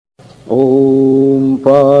ॐ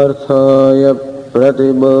पार्थाय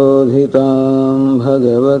प्रतिबोधितां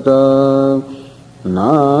भगवता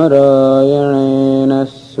नारायणेन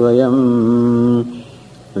स्वयं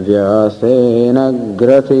व्यासेन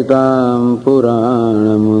ग्रथितां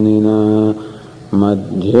पुराणमुनिना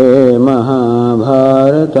मध्ये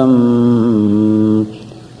महाभारतम्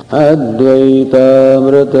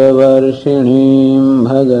अद्वैतामृतवर्षिणीं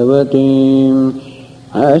भगवतीम्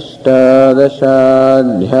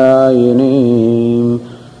अष्टादशाध्यायिनीम्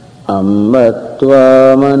अम्ब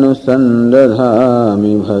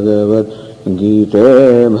त्वामनुसन्दधामि भगवद्गीते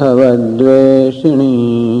भवद्वेषिणीम्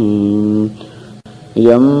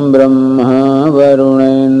यं ब्रह्मा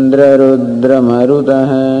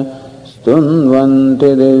वरुणेन्द्ररुद्रमरुतः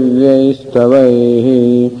स्तुन्वन्ति दिव्यैस्तवैः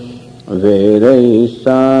वेदैः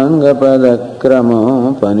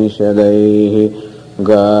साङ्गपदक्रमोपनिषदैः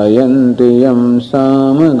गायन्ति यं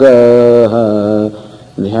सामगाः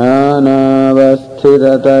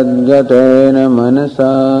ध्यानावस्थिततद्गतेन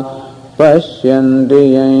मनसा पश्यन्ति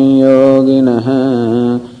यं योगिनः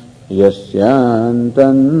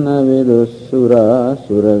यस्यान्तन्न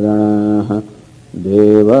विदुःसुरासुरगणाः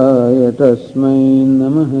देवाय तस्मै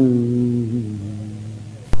नमः।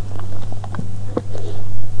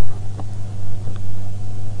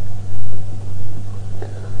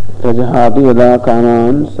 प्रजहाति यदा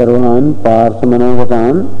कामान् सर्वान्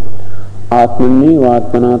पार्थमनोगतान्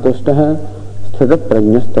आत्मन्येवात्मना तुष्टः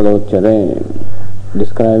स्थितप्रज्ञस्तदोच्यते.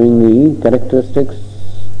 Describing the characteristics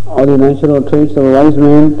or the natural traits of a wise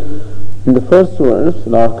man, in the first verse,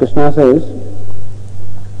 Lord Krishna says,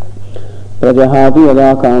 Prajahati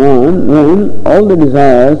yada kaman, when all the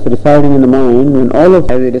desires residing in the mind, when all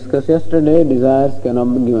of, as we discussed yesterday, desires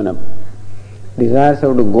cannot be given up. Desires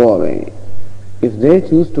have to go away. If they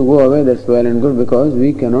choose to go away, that's well and good, because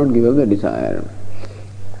we cannot give up the desire.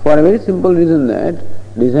 For a very simple reason that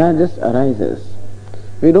desire just arises.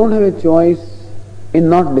 We don't have a choice in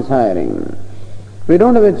not desiring. We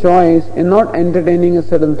don't have a choice in not entertaining a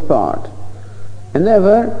certain thought. And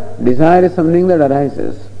therefore, desire is something that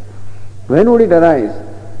arises. When would it arise?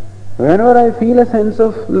 Whenever I feel a sense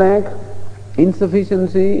of lack,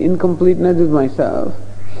 insufficiency, incompleteness with myself,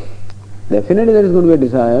 definitely there is going to be a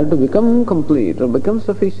desire to become complete or become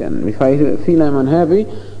sufficient. If I feel I am unhappy,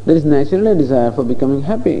 there is naturally a desire for becoming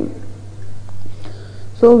happy.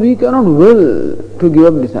 So we cannot will to give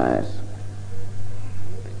up desires.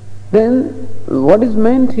 Then what is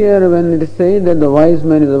meant here when it is said that the wise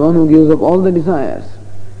man is the one who gives up all the desires?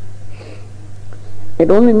 It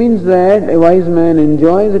only means that a wise man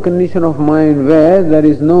enjoys a condition of mind where there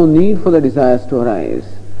is no need for the desires to arise.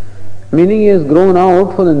 Meaning he has grown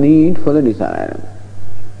out for the need for the desire.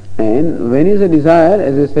 And when is a desire,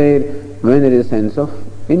 as I said, when there is a sense of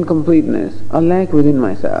incompleteness, a lack within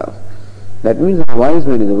myself. That means the wise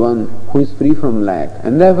man is the one who is free from lack,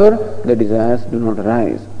 and therefore the desires do not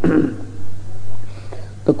arise.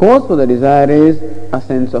 The cause for the desire is a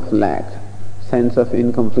sense of lack, sense of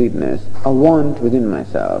incompleteness, a want within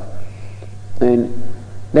myself. And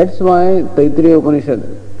that's why Taittiriya Upanishad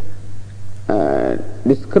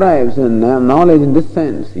describes knowledge in this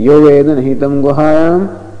sense. Yo veda nahitam guhayam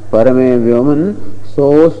parame vyoman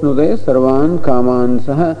sosnute sarvan kaman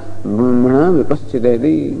saha brahmana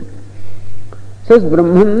vipaschideti. Says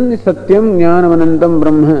Brahman is Satyam Jnanavanantam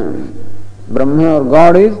Brahma. Brahma or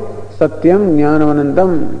God is Satyam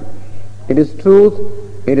Jnanavanantam. It is truth,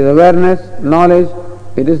 it is awareness, knowledge,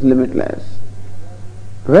 it is limitless.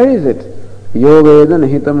 Where is it? Yo veda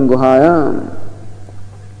nahitam guhayam.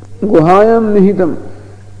 Guhayam nihitam.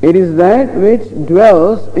 It is that which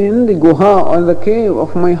dwells in the guha or the cave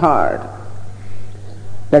of my heart.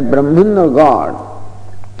 That Brahman or God,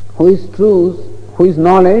 who is truth, who is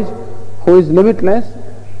knowledge, who is limitless,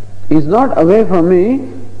 is not away from me.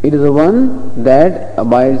 It is the one that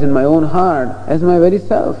abides in my own heart as my very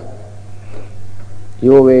self.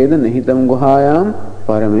 Yo veda nahitam guhayam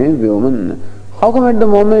parame vyoman. How come at the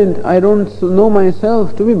moment I don't know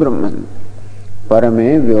myself to be Brahman?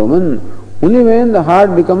 Parame vyoman. Only when the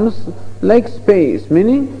heart becomes like space,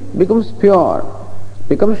 meaning becomes pure,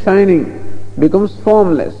 becomes shining, becomes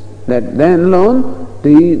formless, that then alone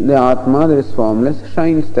the Atma that is formless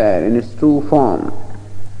shines there in its true form.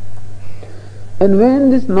 And when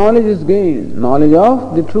this knowledge is gained, knowledge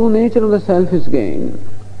of the true nature of the self is gained,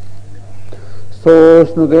 so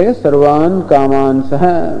snute sarvan kaman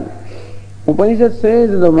saha. Upanishad says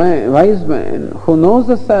that the wise man who knows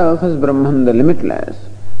the self as Brahman, the limitless,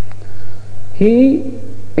 he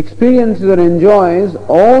experiences or enjoys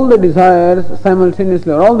all the desires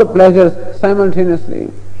simultaneously, or all the pleasures simultaneously.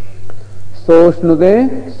 So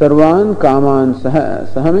Shnute Sarvan Kaman Saha.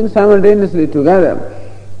 Saha means simultaneously together.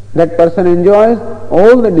 That person enjoys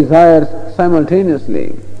all the desires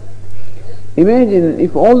simultaneously. Imagine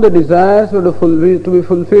if all the desires were to be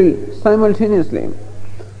fulfilled simultaneously.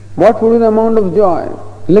 What would be the amount of joy?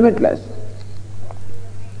 Limitless.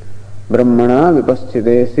 Brahmana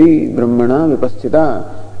vipaschitesi, Brahmana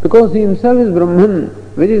vipaschita. Because he himself is Brahman,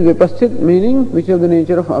 which is vipaschit, meaning which is of the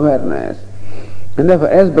nature of awareness. And therefore,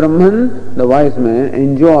 as Brahman, the wise man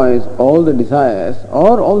enjoys all the desires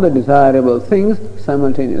or all the desirable things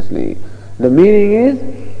simultaneously. The meaning is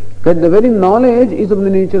that the very knowledge is of the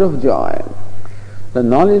nature of joy. The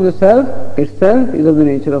knowledge of the self itself is of the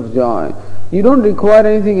nature of joy. You don't require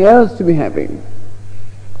anything else to be happy.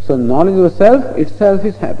 So knowledge of the self itself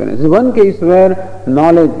is happiness. There is one case where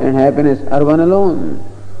knowledge and happiness are one alone.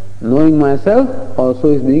 Knowing myself also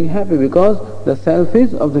is being happy because the self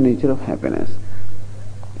is of the nature of happiness.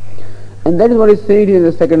 And that is what is said here in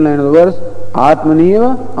the second line of the verse,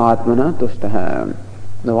 Atmaneva Atmana Tushtaha.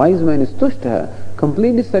 The wise man is Tushtaha,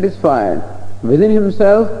 completely satisfied within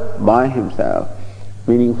himself, by himself.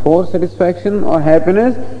 Meaning for satisfaction or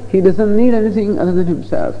happiness, he doesn't need anything other than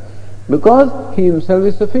himself. Because he himself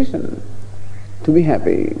is sufficient to be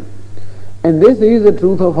happy. And this is the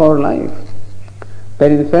truth of our life.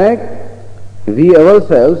 That in fact, we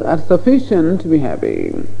ourselves are sufficient to be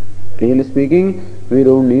happy. Really speaking, we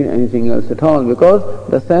don't need anything else at all because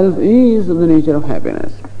the self is of the nature of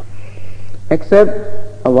happiness.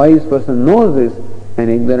 Except a wise person knows this and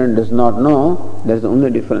ignorant does not know, there is only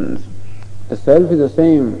difference. The self is the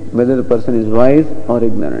same whether the person is wise or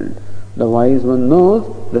ignorant. The wise one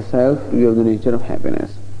knows the self to be of the nature of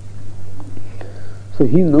happiness. So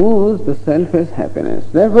he knows the self as happiness.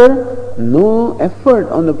 Therefore, no effort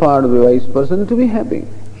on the part of the wise person to be happy.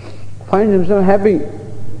 Finds himself happy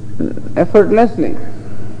effortlessly.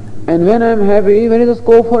 And when I am happy, where is the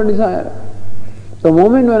scope for desire? The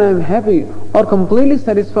moment when I am happy or completely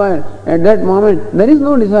satisfied, at that moment there is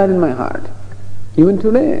no desire in my heart. Even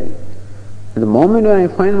today. The moment when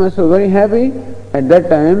I find myself very happy, at that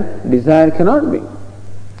time desire cannot be.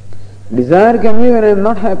 Desire can be when I am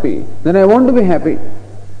not happy. Then I want to be happy.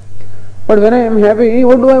 But when I am happy,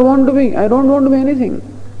 what do I want to be? I don't want to be anything.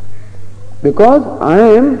 Because I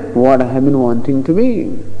am what I have been wanting to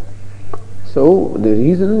be. So the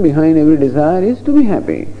reason behind every desire is to be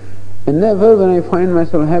happy. And therefore when I find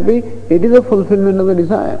myself happy, it is a fulfillment of the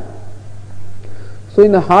desire. So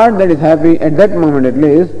in the heart that is happy, at that moment at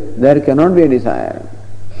least, there cannot be a desire.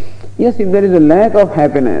 Yes, if there is a lack of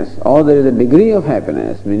happiness or there is a degree of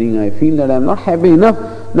happiness, meaning I feel that I am not happy enough,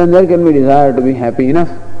 then there can be desire to be happy enough.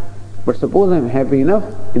 But suppose I am happy enough,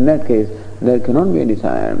 in that case, there cannot be a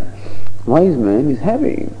desire. Wise man is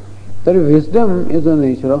happy. That wisdom is the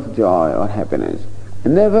nature of joy or happiness.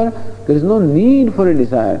 And therefore, there is no need for a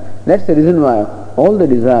desire. That's the reason why all the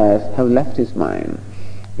desires have left his mind.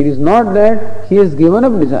 It is not that he has given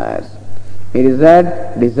up desires. It is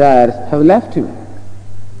that desires have left him.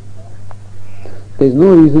 There is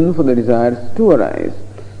no reason for the desires to arise.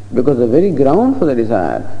 Because the very ground for the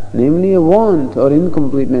desire, namely a want or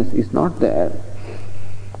incompleteness, is not there.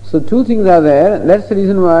 So two things are there. That's the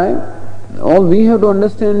reason why all we have to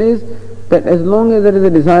understand is that as long as there is a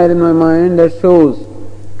desire in my mind that shows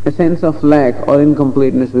a sense of lack or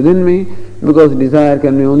incompleteness within me, because desire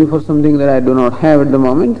can be only for something that I do not have at the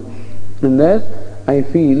moment, and thus I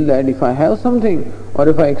feel that if I have something or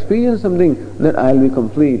if I experience something, that I will be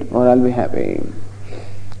complete or I will be happy.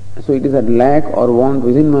 So it is that lack or want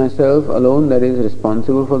within myself alone that is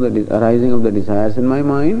responsible for the arising of the desires in my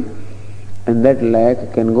mind, and that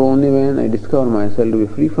lack can go only when I discover myself to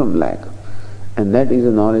be free from lack. And that is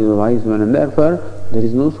the knowledge of a wise man, and therefore there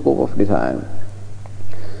is no scope of desire.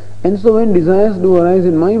 And so when desires do arise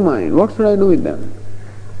in my mind, what should I do with them?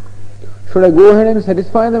 Should I go ahead and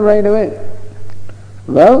satisfy them right away?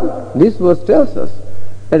 Well, this verse tells us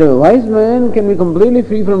that a wise man can be completely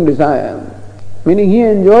free from desire, meaning he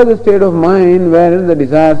enjoys a state of mind where the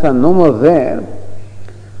desires are no more there.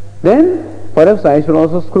 Then perhaps I should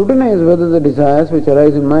also scrutinize whether the desires which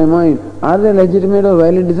arise in my mind, are they legitimate or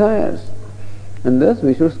valid desires? And thus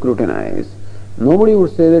we should scrutinize. Nobody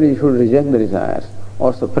would say that you should reject the desires,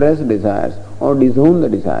 or suppress desires, or disown the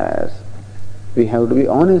desires. We have to be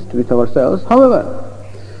honest with ourselves. However,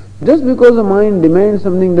 just because the mind demands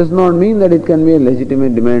something does not mean that it can be a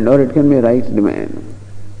legitimate demand or it can be a right demand.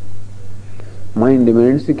 Mind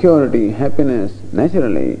demands security, happiness,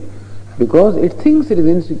 naturally, because it thinks it is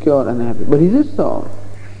insecure and unhappy. But is it so?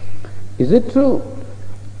 Is it true?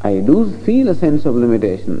 I do feel a sense of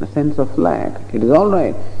limitation, a sense of lack. It is all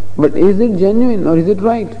right. But is it genuine or is it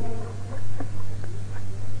right?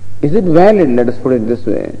 Is it valid? Let us put it this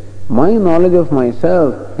way. my knowledge of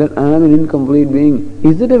myself that I am an incomplete being,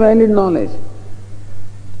 is it a valid knowledge?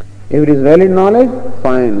 If it is valid knowledge,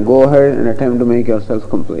 fine, go ahead and attempt to make yourself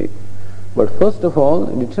complete. But first of all,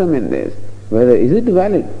 determine this, whether is it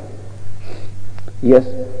valid? Yes,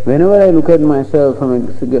 whenever I look at myself from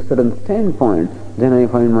a certain standpoint, then I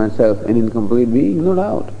find myself an incomplete being, no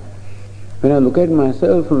doubt. When I look at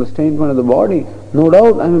myself from the standpoint of the body, no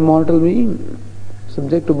doubt I am a mortal being,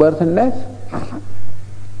 subject to birth and death.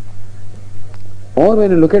 Or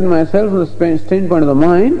when I look at myself from the standpoint of the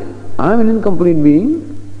mind, I am an incomplete being.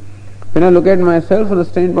 When I look at myself from the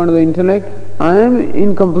standpoint of the intellect, I am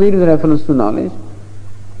incomplete with reference to knowledge.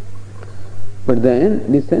 But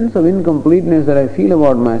then, the sense of incompleteness that I feel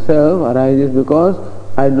about myself arises because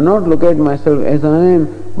I do not look at myself as I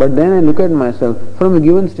am, but then I look at myself from a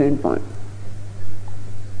given standpoint.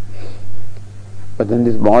 But then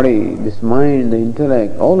this body, this mind, the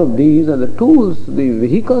intellect, all of these are the tools, the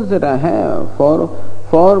vehicles that I have for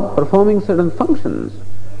performing certain functions.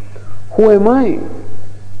 Who am I?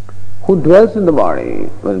 Who dwells in the body?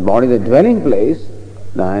 Well, the body is the dwelling place.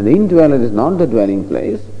 The indweller is not the dwelling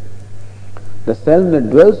place. The self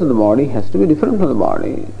that dwells in the body has to be different from the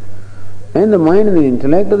body. And the mind and the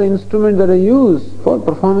intellect are the instruments that are used for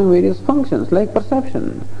performing various functions, like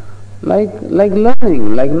perception, like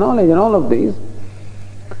learning, like knowledge and all of these.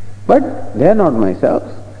 But they are not myself.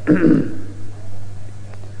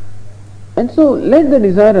 And so let the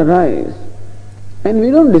desire arise. And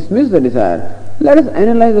we don't dismiss the desire. Let us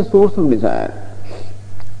analyze the source of desire.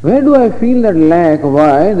 Where do I feel that lack?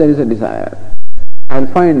 Why there is a desire? I'll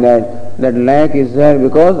find that lack is there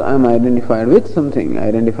because I am identified with something.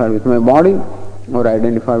 Identified with my body, or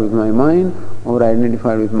identified with my mind, or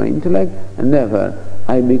identified with my intellect, and therefore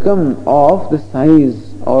I become of the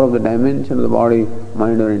size or of the dimension of the body,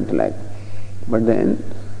 mind or intellect. But then,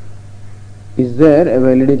 is there a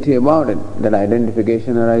validity about it? That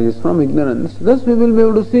identification arises from ignorance. Thus we will be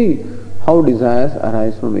able to see how desires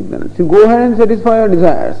arise from ignorance. You go ahead and satisfy your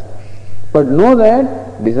desires, but know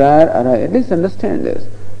that desire arises. At least understand this,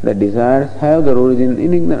 that desires have their origin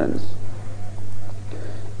in ignorance.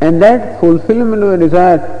 And that fulfillment of a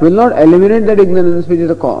desire will not eliminate that ignorance which is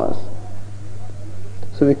the cause.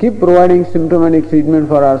 So we keep providing symptomatic treatment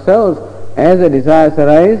for ourselves. As the desires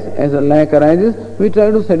arise, as the lack arises, we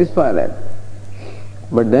try to satisfy that.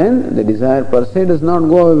 But then the desire per se does not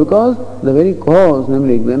go away because the very cause,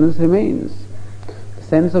 namely ignorance, remains. The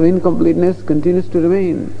sense of incompleteness continues to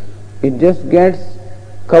remain. It just gets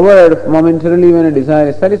covered momentarily when a desire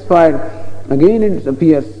is satisfied. Again it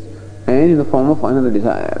appears and in the form of another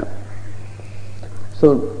desire.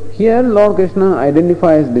 So here Lord Krishna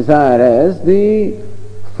identifies desire as the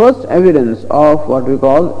first evidence of what we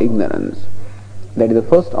call ignorance. That is the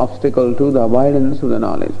first obstacle to the abidance of the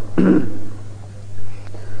knowledge.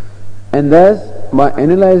 And thus, by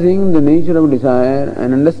analyzing the nature of desire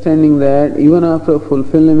and understanding that even after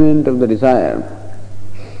fulfillment of the desire,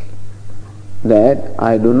 that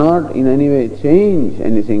I do not in any way change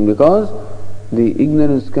anything, because the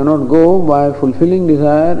ignorance cannot go by fulfilling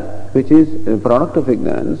desire, which is a product of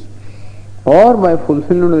ignorance, or by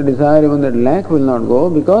fulfillment of the desire even that lack will not go,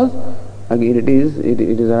 because again it is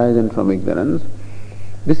arisen from ignorance.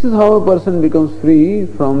 This is how a person becomes free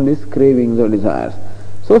from these cravings or desires.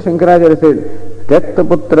 So Shankaracharya said, Tyakta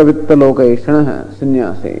putra vitta lokaishanaha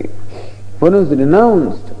sannyasi. One who has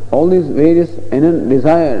renounced all these various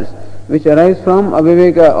desires which arise from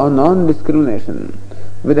aviveka or non-discrimination,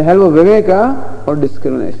 with the help of viveka or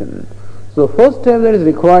discrimination. So first step that is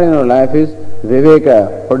required in our life is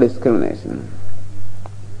viveka or discrimination.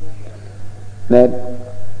 That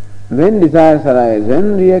when desires arise,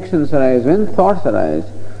 when reactions arise, when thoughts arise,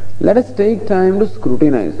 let us take time to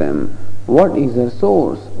scrutinize them. What is their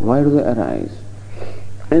source? Why do they arise?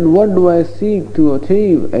 And what do I seek to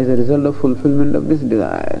achieve as a result of fulfillment of these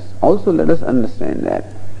desires? Also let us understand that.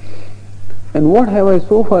 And what have I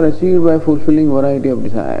so far achieved by fulfilling variety of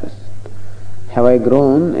desires? Have I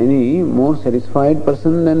grown any more satisfied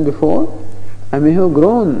person than before? I may have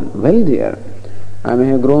grown wealthier. I may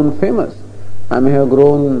have grown famous. I may have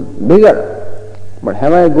grown bigger. But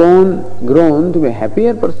have I grown to be a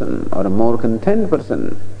happier person or a more content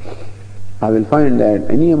person? I will find that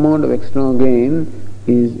any amount of external gain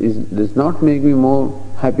does not make me more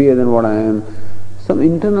happier than what I am. Some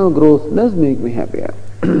internal growth does make me happier.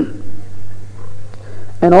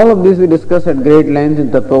 And all of this we discussed at great length in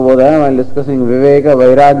Tattvabodha while discussing Viveka,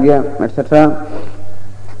 Vairagya, etc.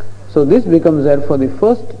 So this becomes therefore the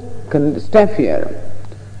first step here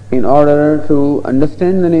in order to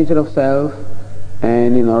understand the nature of self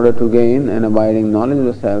and in order to gain an abiding knowledge of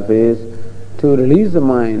the self is to release the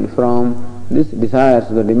mind from these desires,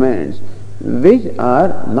 the demands, which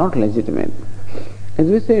are not legitimate. As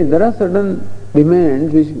we said, there are certain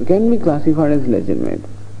demands which can be classified as legitimate.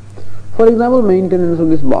 For example, maintenance of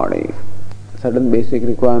this body. Certain basic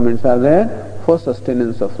requirements are there for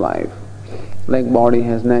sustenance of life. Like body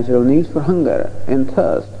has natural needs for hunger and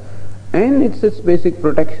thirst, and it's its basic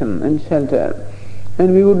protection and shelter.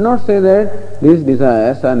 And we would not say that these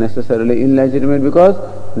desires are necessarily illegitimate because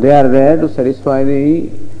they are there to satisfy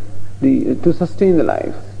to sustain the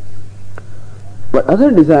life. But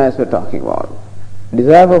other desires we're talking about.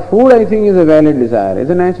 Desire for food, I think, is a valid desire, it's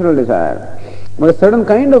a natural desire. But a certain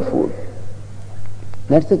kind of food,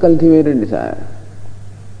 that's a cultivated desire.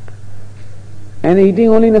 And eating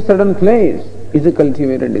only in a certain place is a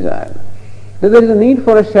cultivated desire. That there is a need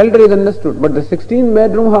for a shelter is understood, but the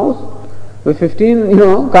 16-bedroom house with 15,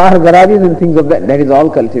 car garages and things of that is all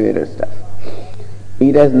cultivated stuff.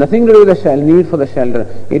 It has nothing to do with the need for the shelter.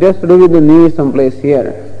 It has to do with the need someplace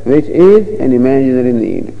here, which is an imaginary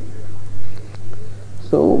need.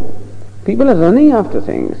 So, people are running after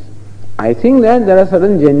things. I think that there are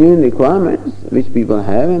certain genuine requirements which people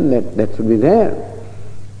have and that should be there.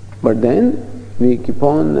 But then we keep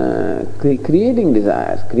on creating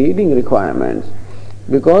desires, creating requirements,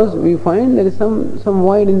 because we find there is some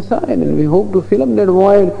void inside and we hope to fill up that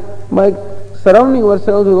void by surrounding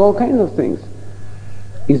ourselves with all kinds of things.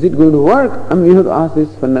 Is it going to work? I mean, we have to ask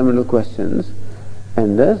these fundamental questions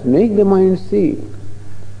and thus make the mind see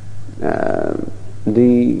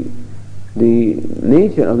the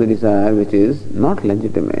nature of the desire which is not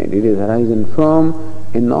legitimate. It is arising from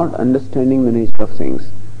in not understanding the nature of things.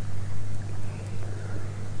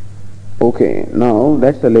 Okay, now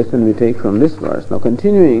that's the lesson we take from this verse. Now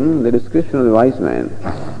continuing the description of the wise man.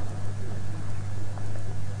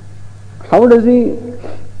 How does he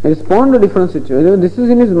respond to different situations? This is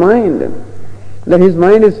in his mind, that his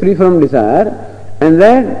mind is free from desire, and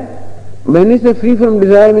that when he says free from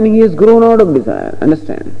desire, meaning he has grown out of desire.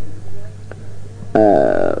 Understand?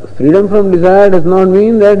 Freedom from desire does not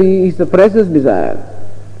mean that he suppresses desire,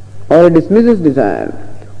 or he dismisses desire,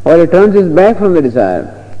 or he turns his back from the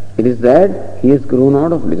desire. It is that he has grown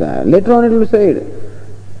out of desire. Later on it will be said,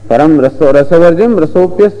 Param rasavarjam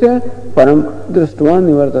rasopyasya param drashtva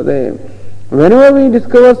nivartate. Whenever we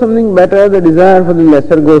discover something better, the desire for the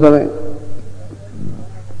lesser goes away.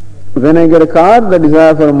 When I get a car, the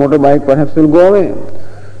desire for a motorbike perhaps will go away.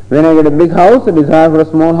 When I get a big house, the desire for a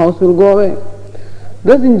small house will go away.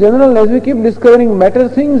 Thus, in general, as we keep discovering better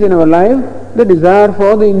things in our life, the desire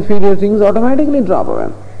for the inferior things automatically drop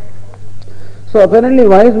away. So apparently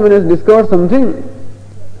wise man has discovered something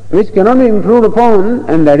which cannot be improved upon,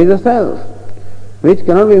 and that is a self, which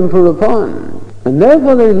cannot be improved upon. And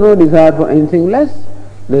therefore there is no desire for anything less,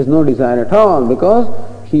 there is no desire at all, because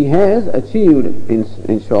he has achieved,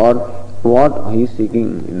 in short, what he is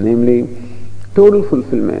seeking, namely total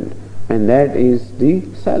fulfillment. And that is the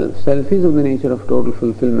self. Self is of the nature of total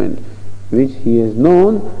fulfillment, which he has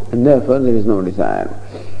known, and therefore there is no desire.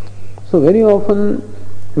 So very often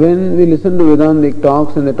when we listen to Vedantic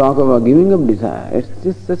talks and they talk about giving up desire, it's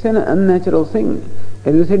just such an unnatural thing.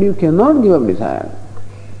 As we said, you cannot give up desire.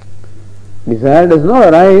 Desire does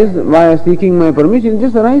not arise by seeking my permission, it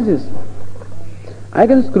just arises. I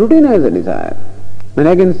can scrutinize the desire, and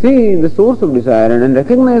I can see the source of desire and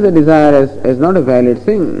recognize the desire as not a valid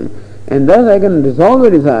thing, and thus I can resolve the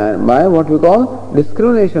desire by what we call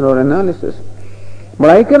discrimination or analysis. But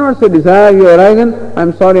I cannot say, desire, you arise,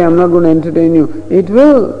 I'm sorry, I'm not going to entertain you. It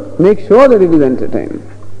will make sure that it is entertained.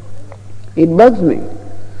 It bugs me.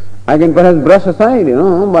 I can perhaps brush aside,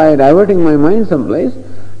 by diverting my mind someplace,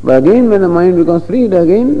 but again when the mind becomes free, it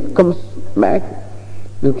again comes back.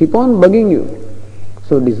 It will keep on bugging you.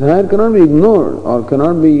 So desire cannot be ignored or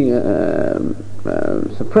cannot be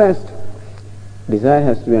suppressed. Desire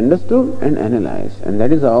has to be understood and analyzed, and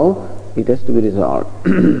that is how it has to be resolved.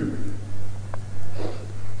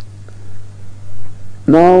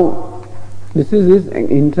 Now, this is his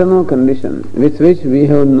internal condition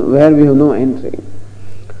where we have no entry.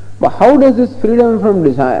 But how does this freedom from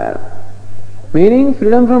desire, meaning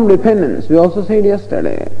freedom from dependence, we also said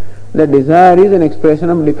yesterday that desire is an expression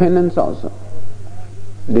of dependence also.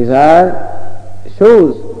 Desire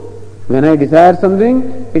shows, when I desire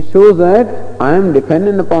something, it shows that I am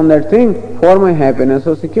dependent upon that thing for my happiness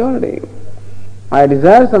or security. I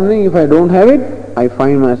desire something, if I don't have it, I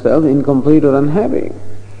find myself incomplete or unhappy.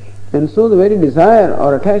 And so the very desire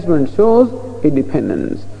or attachment shows a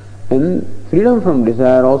dependence. And freedom from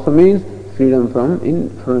desire also means freedom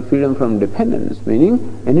from dependence,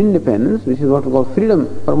 meaning an independence, which is what we call freedom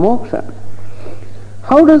or moksha.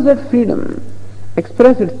 How does that freedom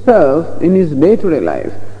express itself in his day-to-day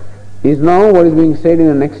life? is now what is being said in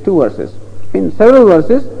the next two verses. In several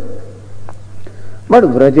verses, but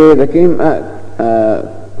vrajeda kim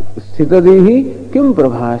sthitadihi kim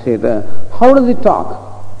prabhasheta. How does it talk?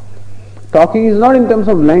 Talking is not in terms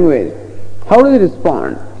of language. How does it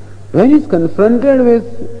respond? When he is confronted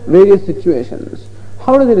with various situations,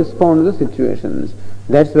 how does he respond to the situations?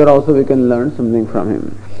 That's where also we can learn something from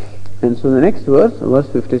him. And so the next verse, verse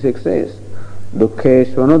 56 says,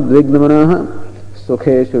 Dukkeshvanudvignamanaha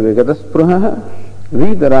Sukheshu vigataspruhaha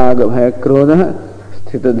Vitaraga bhayakrodaha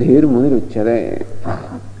Sthitadhir muniruchyare.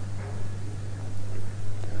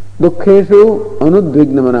 Dukkeshu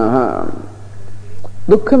anudvignamanaha.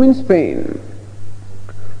 Dukkha means pain.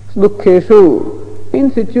 Dukkeshu,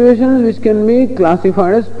 in situations which can be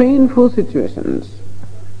classified as painful situations.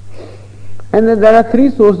 And then there are three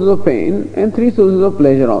sources of pain and three sources of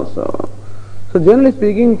pleasure also. So generally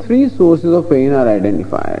speaking, three sources of pain are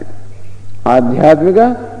identified.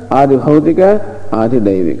 Adhyatmika, Adibhautika,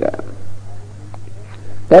 Adidaivika.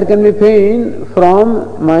 There can be pain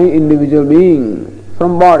from my individual being,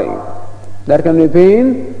 from body. There can be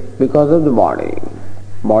pain because of the body.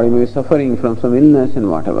 Body may be suffering from some illness and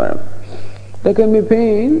whatever. There can be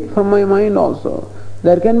pain from my mind also.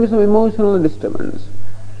 There can be some emotional disturbance.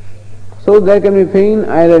 So there can be pain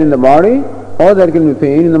either in the body or there can be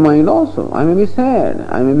pain in the mind also. I may be sad,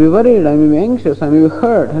 I may be worried, I may be anxious, I may be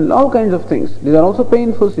hurt, and all kinds of things. These are also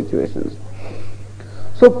painful situations.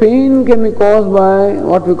 So pain can be caused by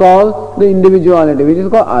what we call the individuality, which is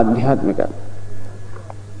called Adhyatmika.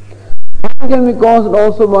 Pain can be caused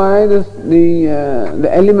also by the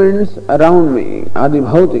elements around me,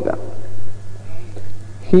 Adibhautika.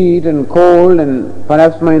 Heat and cold and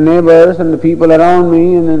perhaps my neighbors and the people around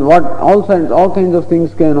me, and then all kinds of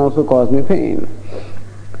things can also cause me pain.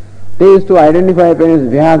 They used to identify pain as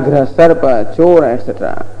Vyagra, Sarpa, Chora,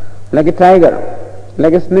 etc. Like a tiger,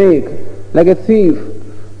 like a snake, like a thief.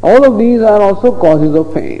 All of these are also causes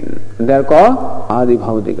of pain. They are called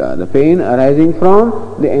Adibhautika, the pain arising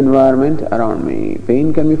from the environment around me.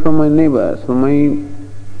 Pain can be from my neighbors, from my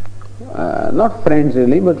not friends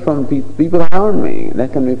really, but from people around me.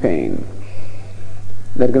 That can be pain.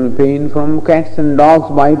 There can be pain from cats and dogs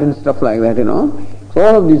bite and stuff like that, So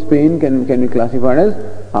all of these pain can be classified as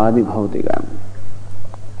Adibhautika.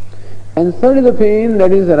 And third is the pain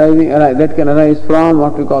that can arise from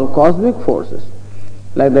what we call cosmic forces.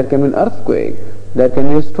 Like there can be an earthquake, there can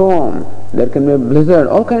be a storm, there can be a blizzard,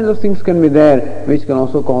 all kinds of things can be there which can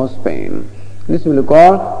also cause pain. This will be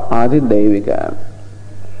called Adidaivika.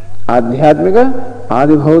 Adhyatmika,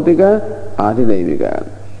 Adibhautika, Adidaivika.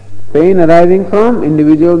 Pain arising from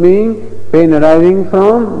individual being, pain arising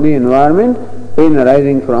from the environment, pain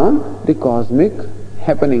arising from the cosmic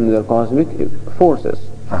happenings or cosmic forces.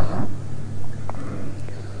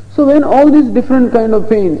 So when all these different kind of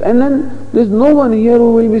pains, and then there is no one here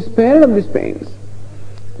who will be spared of these pains,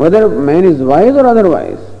 whether man is wise or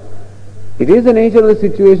otherwise. It is the nature of the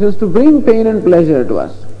situations to bring pain and pleasure to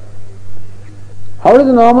us. How does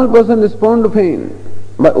a normal person respond to pain?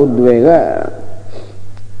 By udvega.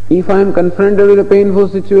 If I am confronted with a painful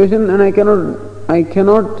situation and I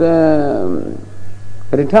cannot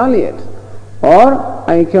retaliate, or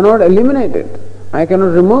I cannot eliminate it, I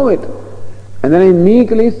cannot remove it, and then I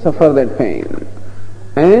meekly suffer that pain.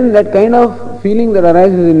 And that kind of feeling that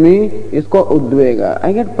arises in me is called udvega.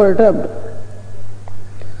 I get perturbed.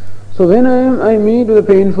 So when I meet with a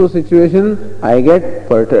painful situation, I get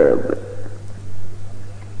perturbed.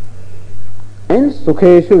 And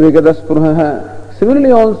sukheshu vigataspruhaha.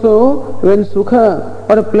 Similarly also, when sukha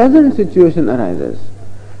or a pleasant situation arises,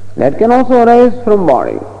 that can also arise from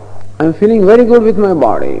body. I am feeling very good with my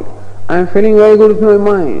body. I am feeling very good with my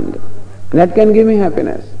mind. That can give me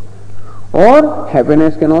happiness. Or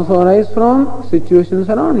happiness can also arise from situations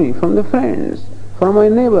around me, from the friends, from my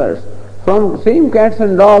neighbors, from same cats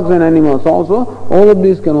and dogs and animals also. All of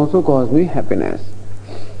these can also cause me happiness.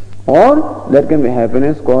 Or there can be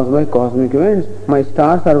happiness caused by cosmic events. My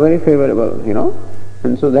stars are very favorable,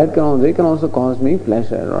 and so they can also cause me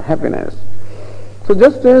pleasure or happiness. So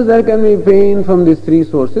just as there can be pain from these three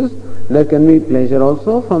sources, there can be pleasure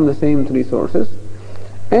also from the same three sources.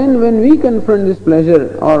 And when we confront this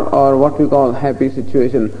pleasure or what we call happy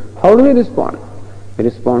situation, how do we respond? We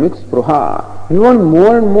respond with spruha. We want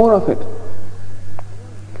more and more of it.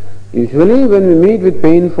 Usually when we meet with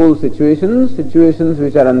painful situations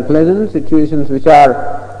which are unpleasant, situations which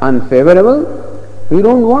are unfavorable, we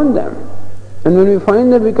don't want them. And when we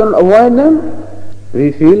find that we cannot avoid them,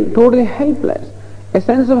 we feel totally helpless. A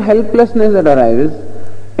sense of helplessness that arises,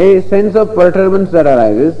 a sense of perturbance that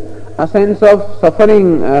arises, a sense of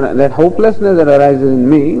suffering, that hopelessness that arises in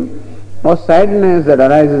me, or sadness that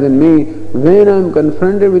arises in me when I am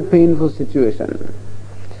confronted with painful situation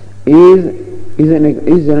is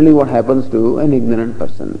generally what happens to an ignorant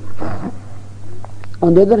person.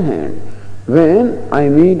 On the other hand, when I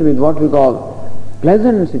meet with what we call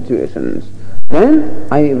pleasant situations, then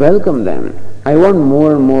I welcome them. I want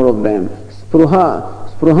more and more of them. Spruha.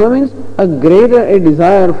 Spruha means a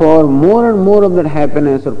desire for more and more of that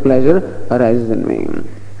happiness or pleasure arises in me.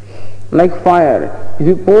 Like fire. If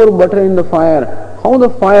you pour butter in the fire, how the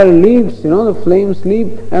fire leaps, the flames leap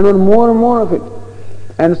and want more and more of it.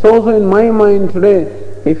 And so in my mind today,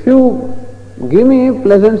 if you give me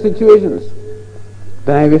pleasant situations,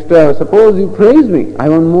 then I wish to, suppose you praise me, I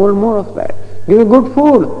want more and more of that. Give me good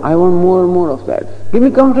food, I want more and more of that. Give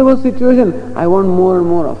me comfortable situation, I want more and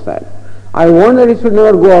more of that. I want that it should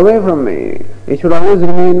never go away from me. It should always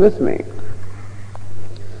remain with me.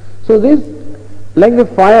 So this, like the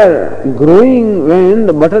fire growing when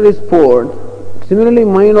the butter is poured, similarly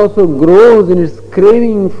mind also grows in its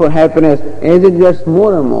craving for happiness as it gets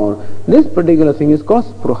more and more. This particular thing is called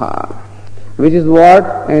spruha, which is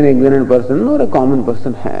what an ignorant person or a common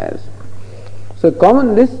person has. So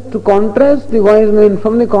to contrast the wise man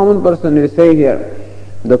from the common person, it is said here,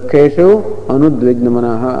 Dukkeshu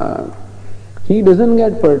anudvignamanaha. He doesn't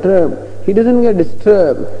get perturbed, he doesn't get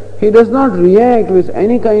disturbed, he does not react with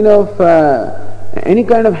any kind of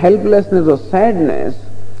helplessness or sadness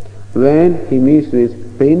when he meets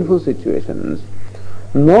with painful situations.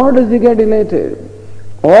 Nor does he get elated,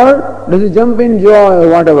 or does he jump in joy or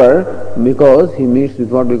whatever, because he meets with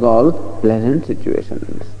what we call pleasant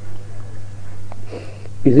situations.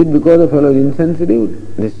 Is it because the fellow is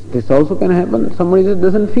insensitive? This also can happen. Somebody just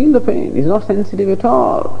doesn't feel the pain, is not sensitive at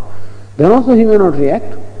all. Then also he may not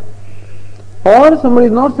react. Or somebody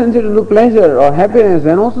is not sensitive to pleasure or happiness,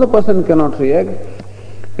 then also the person cannot react.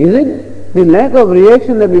 Is it the lack of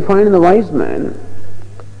reaction that we find in the wise man,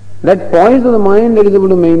 that poise of the mind that is able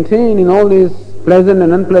to maintain in all these pleasant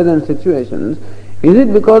and unpleasant situations, is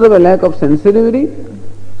it because of a lack of sensitivity?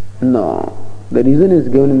 No. The reason is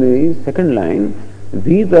given in the second line,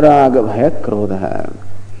 Vitaraga Bhaya Krodha.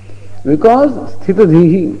 Because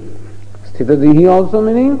Sthitadhihi. Sthitadhihi also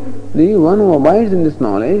meaning the one who abides in this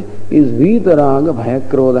knowledge is Vitaraga Bhaya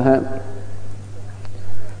Krodha.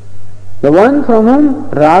 The one from whom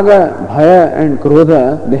Raga, Bhaya and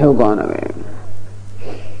Krodha, they have gone away.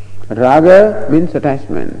 Raga means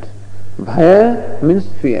attachment. Bhaya means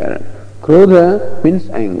fear. Krodha means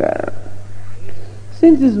anger.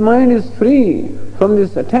 Since his mind is free from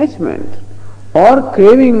this attachment or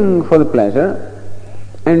craving for the pleasure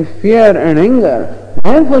and fear and anger,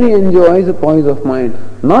 therefore he enjoys the poise of mind,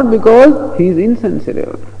 not because he is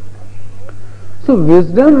insensitive. So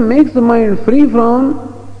wisdom makes the mind free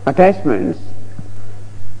from attachments,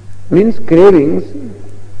 means cravings,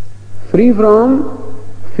 free from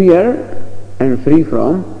fear and free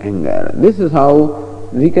from anger. This is how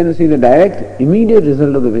we can see the direct, immediate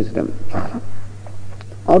result of the wisdom.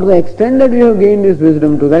 Or to the extent that we have gained this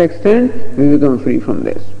wisdom, to that extent we become free from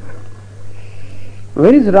this.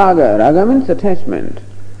 Where is raga? Raga means attachment.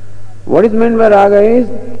 What is meant by raga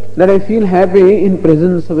is that I feel happy in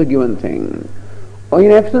presence of a given thing. Or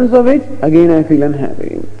in absence of it, again I feel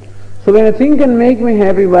unhappy. So when a thing can make me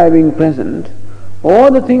happy by being present,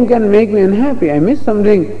 or the thing can make me unhappy, I miss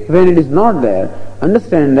something when it is not there,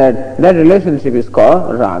 understand that that relationship is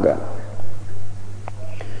called raga.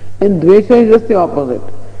 And dvesha is just the opposite.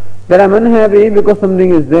 That I am unhappy because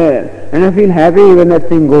something is there, and I feel happy when that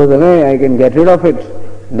thing goes away, I can get rid of it.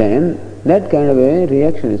 Then that kind of a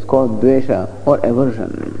reaction is called dvesha or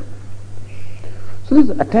aversion. So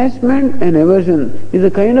this attachment and aversion is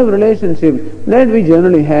a kind of relationship that we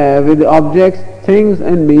generally have with the objects, things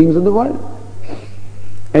and beings of the world.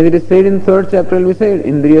 As it is said in 3rd chapter, we said,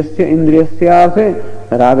 Indriyasyarthe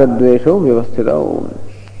ragadvesho vyavasthitau.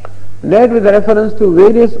 That with reference to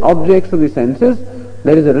various objects of the senses,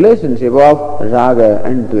 there is a relationship of raga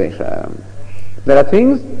and dvesha. There are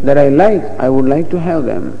things that I like, I would like to have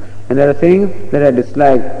them. And there are things that I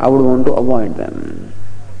dislike, I would want to avoid them.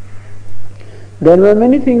 There were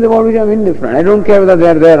many things about which I am indifferent. I don't care whether they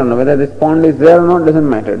are there or not, whether this pond is there or not, doesn't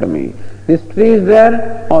matter to me. This tree is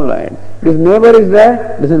there, alright. This neighbor is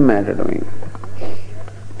there, doesn't matter to me.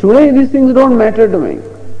 Today these things don't matter to me.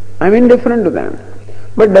 I am indifferent to them.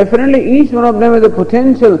 But definitely each one of them has the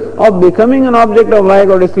potential of becoming an object of like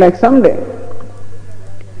or dislike someday.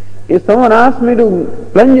 If someone asked me to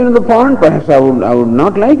plunge into the pond, perhaps I would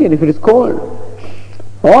not like it if it is cold.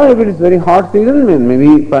 Or if it is very hot season, then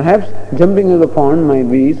maybe perhaps jumping into the pond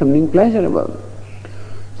might be something pleasurable.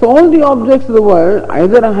 So all the objects of the world,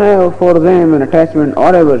 either I have for them an attachment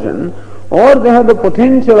or aversion, or they have the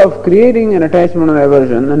potential of creating an attachment or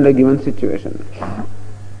aversion in a given situation.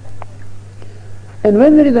 And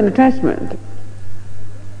when there is an attachment,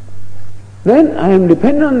 then I am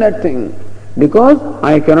dependent on that thing, because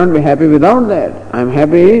I cannot be happy without that. I am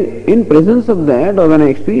happy in presence of that, or when I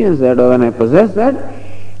experience that, or when I possess that,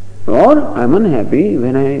 or I am unhappy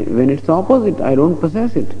when it's opposite. I don't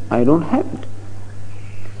possess it, I don't have it.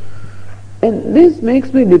 And this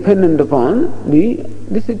makes me dependent upon the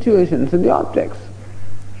situations and the objects.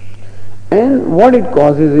 And what it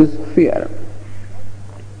causes is fear.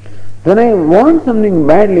 When I want something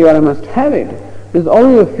badly, or I must have it, there is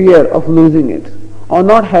always a fear of losing it, or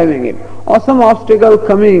not having it, or some obstacle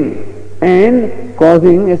coming and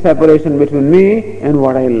causing a separation between me and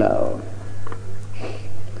what I love.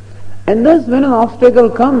 And thus when an obstacle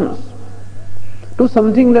comes to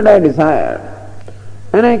something that I desire,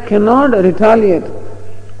 and I cannot retaliate,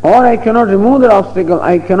 or I cannot remove the obstacle,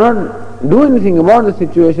 I cannot do anything about the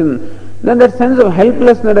situation, then that sense of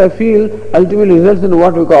helplessness that I feel ultimately results in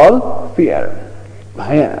what we call fear.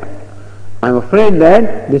 Bhaya. I'm afraid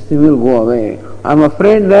that this thing will go away. I'm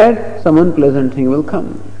afraid that some unpleasant thing will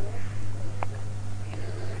come.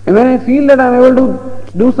 And when I feel that I'm able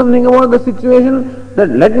to do something about the situation, that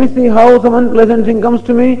let me see how some unpleasant thing comes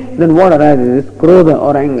to me, then what arises is krodha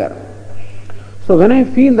or anger. So when I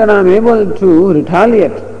feel that I am able to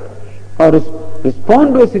retaliate or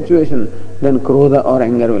respond to a situation, then krodha or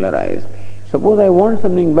anger will arise. Suppose I want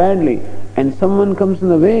something badly and someone comes in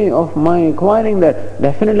the way of my acquiring that,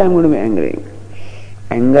 definitely I am going to be angry.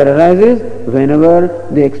 Anger arises whenever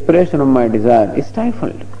the expression of my desire is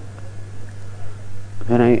stifled.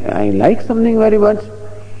 When I like something very much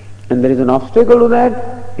and there is an obstacle to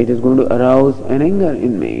that, it is going to arouse an anger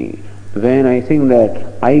in me. When I think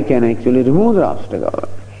that I can actually remove the obstacle,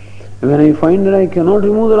 when I find that I cannot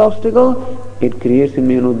remove the obstacle, it creates in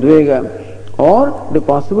me an udvega, or the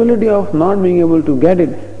possibility of not being able to get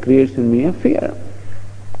it creates in me a fear.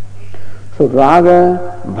 So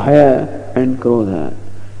raga, bhaya and krodha,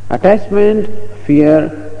 attachment,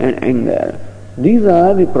 fear and anger, these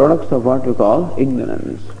are the products of what we call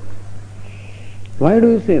ignorance. Why do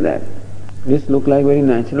you say that? These look like very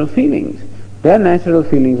natural feelings. They are natural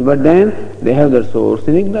feelings, but then they have their source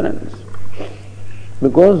in ignorance.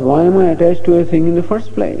 Because why am I attached to a thing in the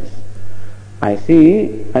first place? I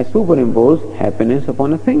superimpose happiness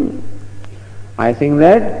upon a thing. I think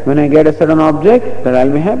that when I get a certain object, that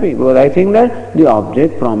I'll be happy, because I think that the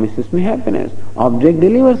object promises me happiness. Object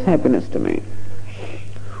delivers happiness to me.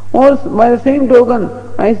 Or by the same token,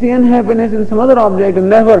 I see unhappiness in some other object,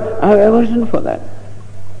 and therefore I have aversion for that.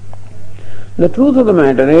 The truth of the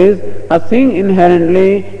matter is, a thing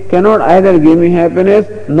inherently cannot either give me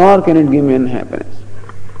happiness, nor can it give me unhappiness.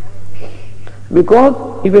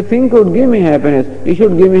 Because if a thing could give me happiness, it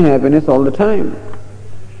should give me happiness all the time.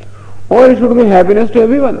 Or it should give happiness to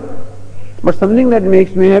everyone. But something that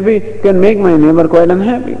makes me happy can make my neighbor quite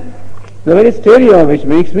unhappy. The very stereo which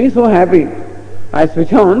makes me so happy, I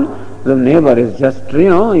switch on, the neighbor is just,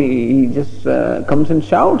 he just comes and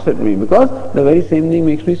shouts at me, because the very same thing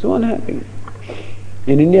makes me so unhappy.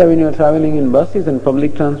 In India, when you are traveling in buses and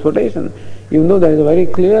public transportation, even though there is a very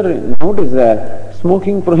clear notice there,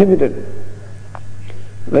 smoking prohibited,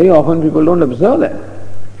 very often people don't observe that.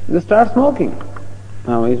 They start smoking.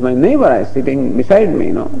 Now he's my neighbor, sitting beside me,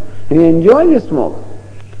 and he enjoys the smoke.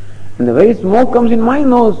 And the very smoke comes in my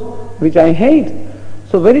nose, which I hate.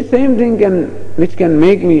 So very same thing which can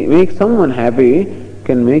make someone happy,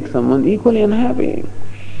 can make someone equally unhappy.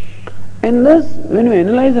 And thus, when we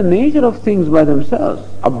analyze the nature of things by themselves,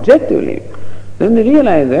 objectively, then we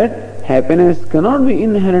realize that happiness cannot be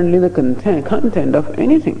inherently the content of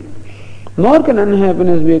anything, nor can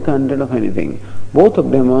unhappiness be a content of anything. Both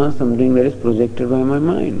of them are something that is projected by my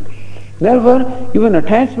mind. Therefore, even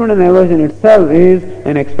attachment and aversion itself is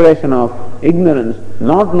an expression of ignorance,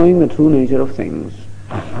 not knowing the true nature of things.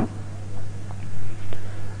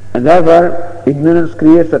 And therefore, ignorance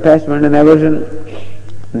creates attachment and aversion.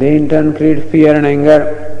 They in turn create fear and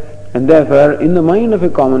anger. And therefore, in the mind of a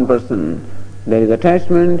common person, there is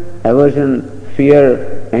attachment, aversion,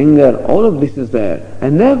 fear, anger, all of this is there.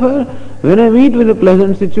 And therefore, when I meet with a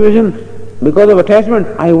pleasant situation, because of attachment,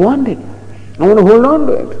 I want it. I want to hold on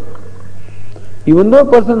to it. Even though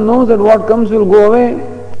a person knows that what comes will go away,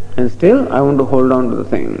 and still I want to hold on to the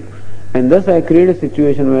thing. And thus I create a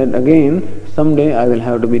situation where again, someday I will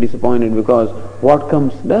have to be disappointed, because what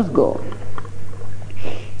comes does go.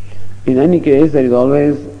 In any case, there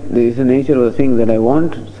is a nature of the thing that I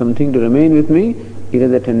want something to remain with me, it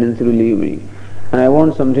has a tendency to leave me. And I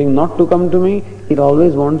want something not to come to me, it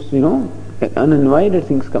always wants, uninvited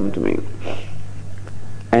things come to me.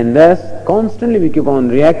 And thus, constantly we keep on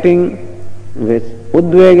reacting with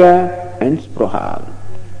udvega and spruha.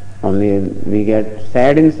 Only we get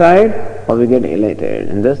sad inside or we get elated.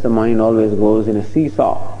 And thus the mind always goes in a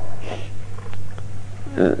seesaw.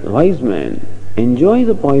 Wise man enjoys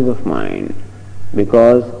the poise of mind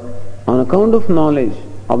because on account of knowledge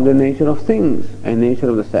of the nature of things and nature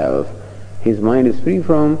of the self, his mind is free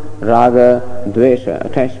from raga, dvesha,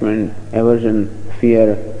 attachment, aversion,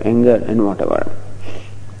 fear, anger and whatever.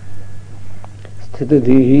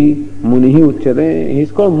 Sthitadhihi munihi uchyate. He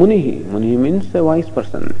is called munihi. Munihi means a wise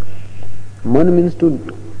person. Man means to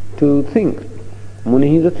think.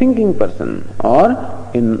 Munihi is a thinking person or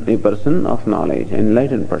in a person of knowledge,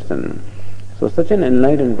 enlightened person. So such an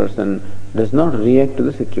enlightened person does not react to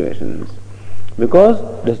the situations because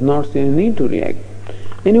does not see any need to react.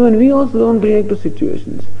 And even we also don't react to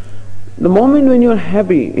situations. The moment when you are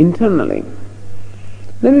happy internally,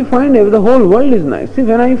 then we find that the whole world is nice. See,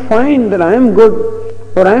 when I find that I am good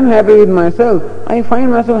or I am happy with myself, I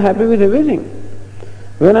find myself happy with everything.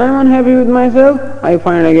 When I am unhappy with myself, I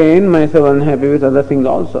find again myself unhappy with other things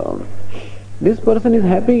also. This person is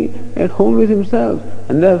happy at home with himself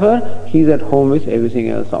and therefore he is at home with everything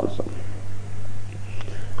else also.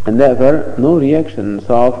 And therefore no reactions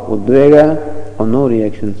of udvega or no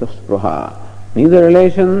reactions of spruha. Neither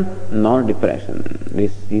elation nor depression.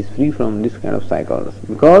 He is free from this kind of cycles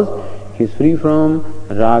because he is free from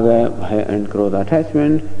raga, bhaya and krodha,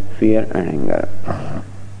 attachment, fear and anger.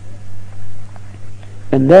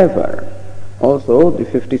 And therefore also the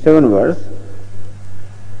 57th verse,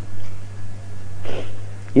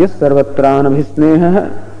 यस सर्वत्रानभिस्नेहः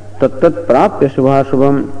तत्तत् प्राप्य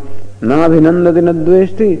शुभाशुभम् नाभिनन्दति न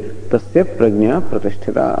द्वेष्टि तस्य प्रज्ञा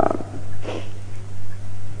प्रतिष्ठिता.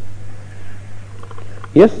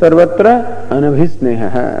 Yes सर्वत्र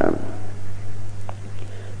अनभिस्नेहः.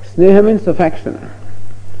 Sneha means affection.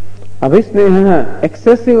 Abhisneha,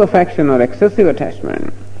 excessive affection or excessive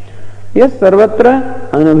attachment. Yes, sarvatra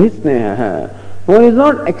anabhisneha. One is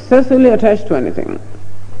not excessively attached to anything.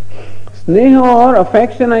 Sneha or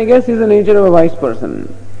affection, I guess, is the nature of a wise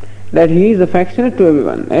person. That he is affectionate to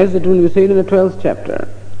everyone, as it will be said in the 12th chapter.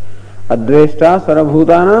 Adveshta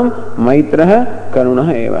sarabhutanam maitraha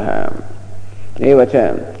karunaha evaha.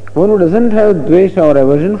 Evacha. One who doesn't have dvesha or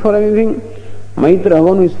aversion for anything, maitra,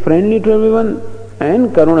 one who is friendly to everyone, and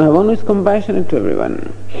karuna, one who is compassionate to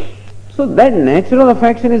everyone. So that natural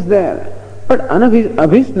affection is there. But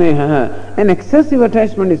abhisneha, an excessive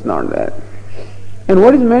attachment is not there. And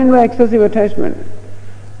what is meant by excessive attachment?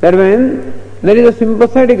 That when there is a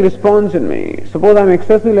sympathetic response in me, suppose I am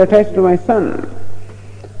excessively attached to my son,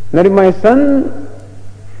 that if my son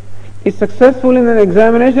is successful in an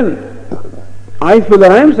examination, I feel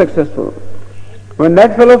that I am successful. When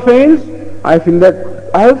that fellow fails, I feel that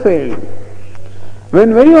I have failed.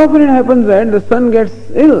 When very often it happens that the son gets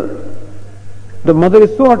ill, the mother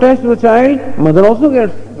is so attached to the child, mother also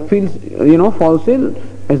falls ill,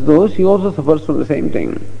 as though she also suffers from the same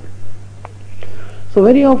thing. So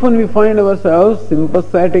very often we find ourselves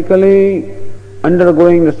sympathetically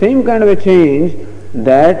undergoing the same kind of a change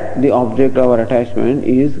that the object of our attachment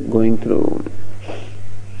is going through.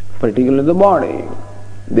 Particularly the body.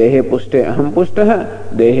 Dehe pushte aham pushtaha,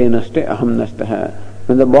 dehe nashte aham nashtaha.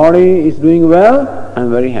 When the body is doing well, I am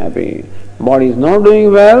very happy. Body is not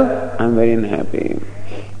doing well, I am very unhappy.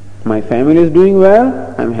 My family is doing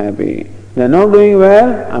well, I am happy. They are not doing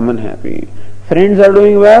well, I am unhappy. Friends are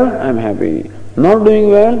doing well, I am happy. Not doing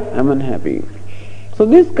well, I am unhappy. So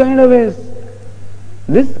this kind of a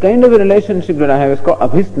relationship that I have is called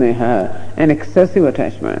abhisneha, an excessive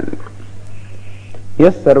attachment.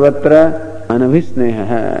 Yes, sarvatra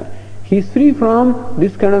anabhisneha. He is free from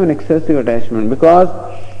this kind of an excessive attachment because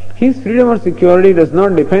his freedom or security does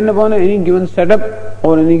not depend upon any given setup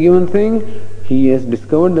or any given thing. He has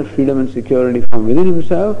discovered that freedom and security from within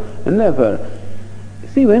himself, and therefore,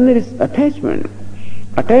 see, when there is attachment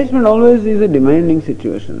always is a demanding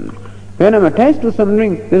situation. When I am attached to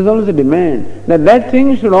something, there is always a demand that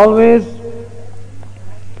thing should always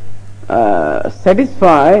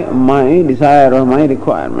satisfy my desire or my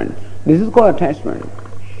requirement. This is called attachment.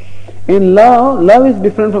 In love is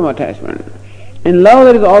different from attachment. In love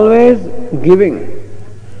there is always giving.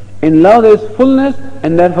 In love there is fullness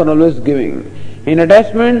and therefore always giving. In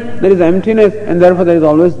attachment there is emptiness and therefore there is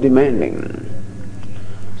always demanding.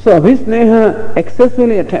 So abhisneha,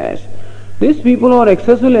 excessively attached. These people who are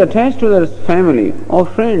excessively attached to their family or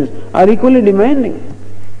friends are equally demanding.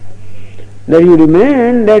 That you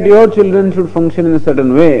demand that your children should function in a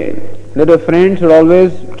certain way, that a friend should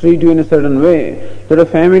always treat you in a certain way, that a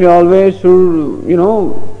family always should,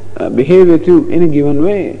 behave with you in a given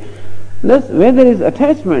way. Thus, where there is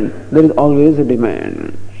attachment, there is always a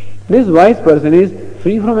demand. This wise person is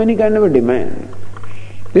free from any kind of a demand.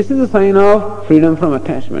 This is a sign of freedom from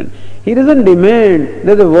attachment. He doesn't demand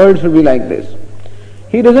that the world should be like this.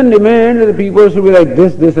 He doesn't demand that the people should be like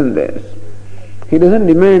this, this and this. He doesn't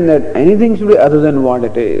demand that anything should be other than what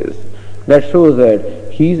it is. That shows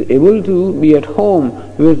that he is able to be at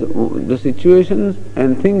home with the situations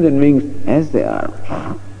and things and beings as they are.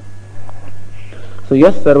 So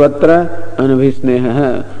yes, sarvatra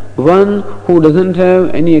anabhisneha, one who doesn't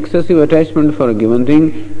have any excessive attachment for a given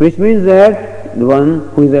thing, which means that one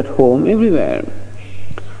who is at home everywhere.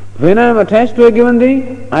 When I am attached to a given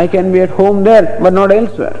thing, I can be at home there, but not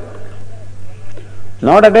elsewhere.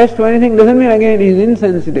 Not attached to anything doesn't mean again he is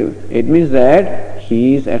insensitive. It means that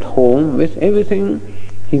he is at home with everything.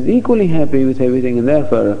 He is equally happy with everything, and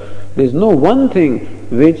therefore there is no one thing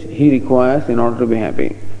which he requires in order to be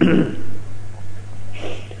happy.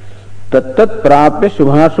 Tattat prapya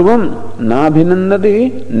shubhashubham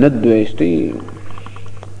nabhinandati nadveshti.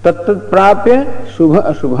 Tattat prapya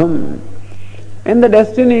shubha ashubham. And the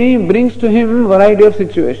destiny brings to him variety of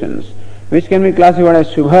situations which can be classified as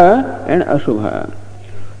shubha and ashubha.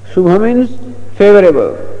 Shubha means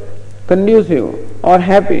favorable, conducive, or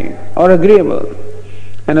happy, or agreeable.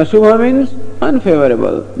 And ashubha means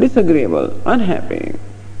unfavorable, disagreeable, unhappy.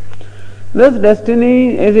 Thus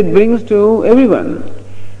destiny, as it brings to everyone,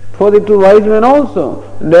 for the two wise men also,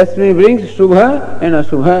 destiny brings shubha and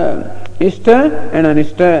ashubha, ishta and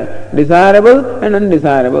anishta, desirable and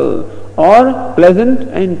undesirable, or pleasant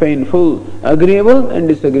and painful, agreeable and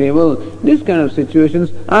disagreeable. These kind of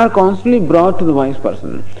situations are constantly brought to the wise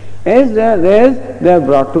person, as they are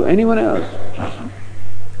brought to anyone else.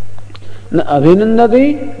 Na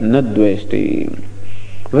abhinandati na dveshti.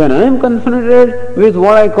 When I am confronted with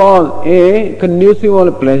what I call a conducive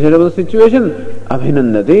or pleasurable situation,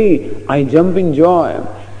 abhinandati, I jump in joy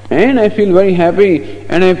and I feel very happy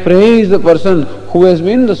and I praise the person who has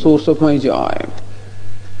been the source of my joy,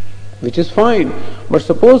 which is fine. But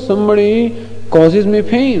suppose somebody causes me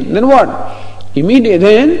pain, then what? Immediately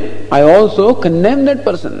then I also condemn that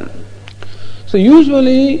person. So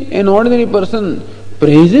usually an ordinary person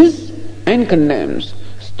praises and condemns,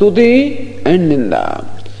 stuti and ninda.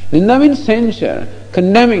 Ninda means censure,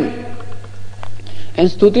 condemning, and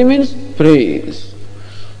stuti means praise.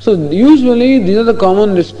 So usually these are the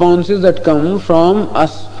common responses that come from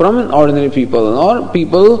us, from an ordinary people or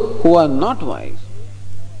people who are not wise.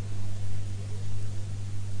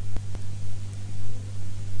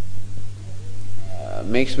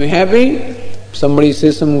 Makes me happy, somebody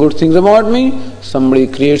says some good things about me, somebody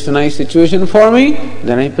creates a nice situation for me,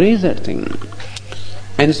 then I praise that thing.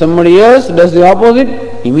 And somebody else does the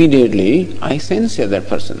opposite, immediately I censure that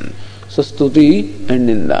person. So stuti and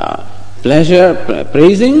ninda, pleasure,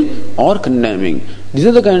 praising or condemning, these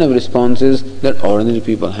are the kind of responses that ordinary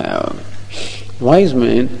people have. Wise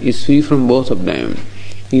man is free from both of them.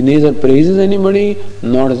 He neither praises anybody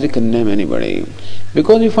nor does he condemn anybody,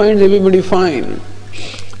 because he finds everybody fine.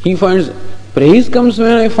 He finds praise comes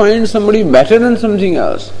when I find somebody better than something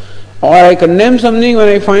else, or I condemn something when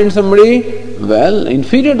I find somebody, well,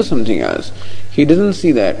 inferior to something else. He doesn't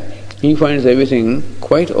see that. He finds everything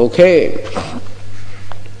quite okay.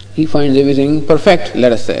 He finds everything perfect,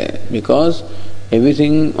 let us say, because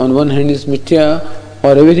everything on one hand is mithya,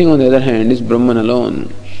 or everything on the other hand is Brahman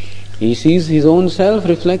alone. He sees his own self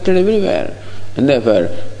reflected everywhere, and therefore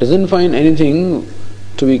doesn't find anything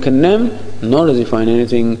to be condemned, nor does he find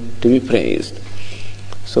anything to be praised.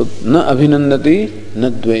 So, na abhinandati, na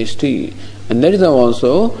dveshti. And that is how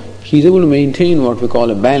also he is able to maintain what we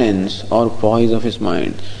call a balance or poise of his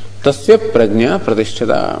mind. Tasya prajna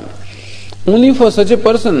pratisthita. Only for such a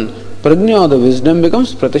person, prajna or the wisdom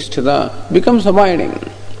becomes pratisthita, becomes abiding.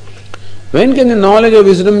 When can the knowledge of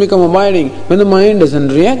wisdom become abiding? When the mind doesn't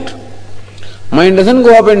react. Mind doesn't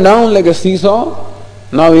go up and down like a seesaw,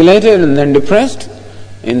 now elated and then depressed.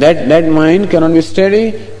 In that mind cannot be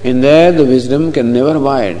steady. In there the wisdom can never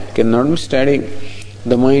abide, cannot be steady.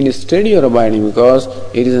 The mind is steady or abiding because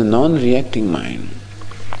it is a non-reacting mind.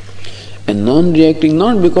 And non-reacting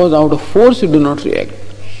not because out of force you do not react.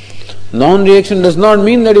 Non-reaction does not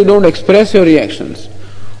mean that you don't express your reactions,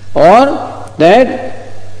 or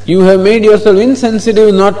that you have made yourself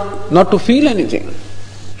insensitive not to feel anything.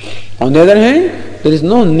 On the other hand, there is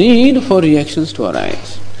no need for reactions to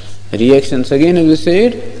arise. Reactions, again as we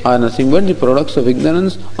said, are nothing but the products of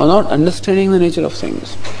ignorance or not understanding the nature of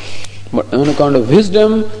things. But on account of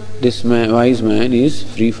wisdom, this wise man is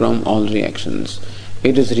free from all reactions.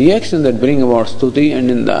 It is reaction that bring about stuti and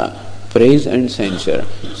ninda, praise and censure.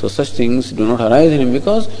 So such things do not arise in him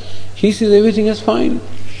because he sees everything as fine.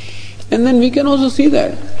 And then we can also see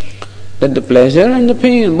that the pleasure and the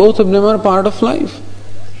pain, both of them are part of life.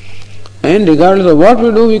 And regardless of what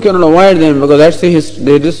we do, we cannot avoid them, because that's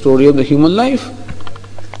the story of the human life.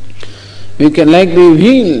 We can like the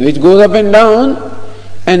wheel which goes up and down,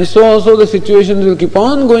 and so also the situations will keep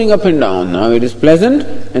on going up and down. Now it is pleasant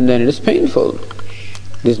and then it is painful.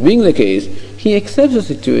 This being the case, he accepts the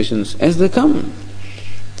situations as they come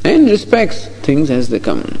and respects things as they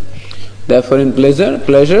come. Therefore in pleasure,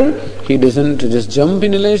 he doesn't just jump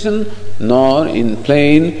in elation, nor in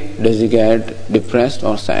pain does he get depressed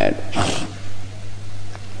or sad.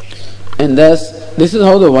 And thus, this is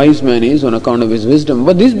how the wise man is on account of his wisdom.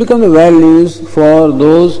 But these become the values for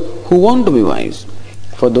those who want to be wise,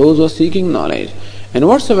 for those who are seeking knowledge. And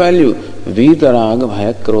what's the value? Vitarag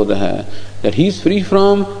bhaya krodha, that he is free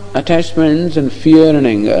from attachments and fear and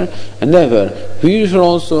anger. And therefore, we should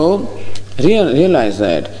also realize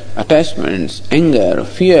that attachments, anger,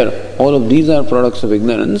 fear, all of these are products of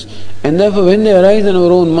ignorance. And therefore, when they arise in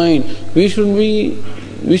our own mind, we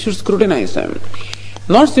should scrutinize them.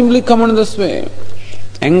 Not simply come under the sway.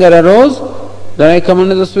 Anger arose, then I come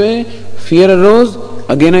under the sway. Fear arose,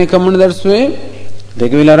 again I come under that sway. They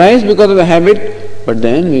will arise because of the habit, but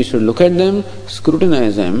then we should look at them,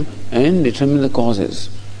 scrutinize them, and determine the causes.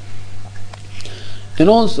 And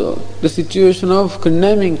also, the situation of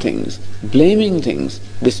condemning things, blaming things,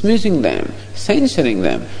 dismissing them, censoring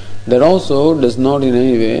them, that also does not in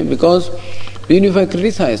any way, because even if I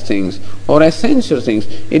criticize things or I censure things,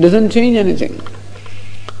 it doesn't change anything.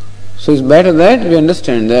 So it's better that we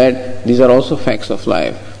understand that these are also facts of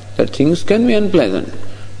life, that things can be unpleasant,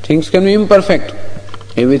 things can be imperfect.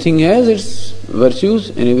 Everything has its virtues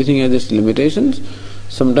and everything has its limitations.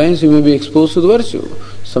 Sometimes you may be exposed to the virtue,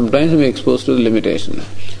 sometimes you may be exposed to the limitation.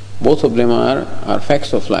 Both of them are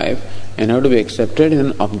facts of life and have to be accepted in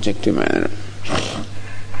an objective manner.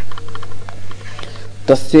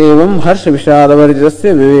 Tasyevam harsha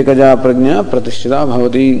vishadavarjitasya vivekaja prajna pratishtita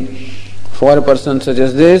bhavati. For a person such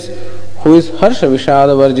as this, who is harsha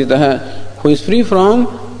vishadavarjitah, who is free from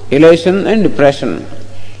elation and depression,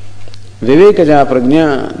 vivekaja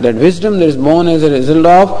prajna, that wisdom that is born as a result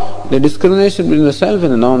of the discrimination between the self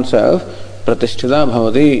and the non-self, pratishtita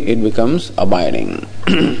bhavati, it becomes abiding.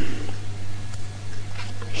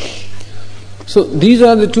 So these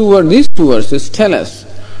are the two words. These two verses tell us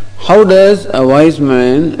how does a wise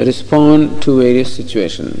man respond to various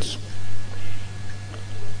situations.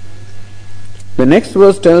 The next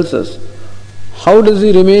verse tells us how does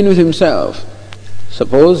he remain with himself.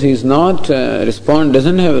 Suppose he is not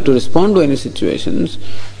doesn't have to respond to any situations.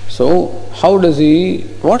 So how does he?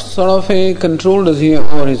 What sort of a control does he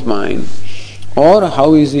have over his mind, or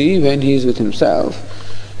how is he when he is with himself?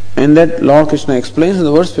 And that Lord Krishna explains in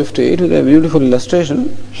the verse 58 with a beautiful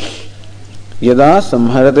illustration. Yada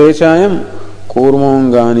samharate chayam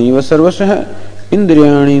kurmangani va sarvashah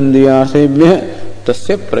indriyani indriyasebhyah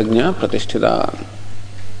tasya prajna pratishtita.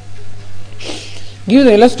 Give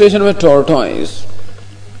the illustration of a tortoise.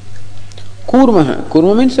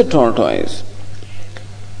 Kurma means a tortoise.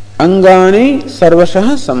 Angani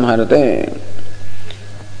sarvashah samharate.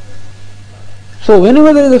 So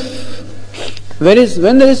whenever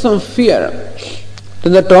when there is some fear,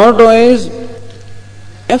 then the tortoise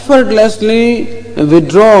effortlessly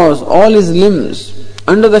withdraws all his limbs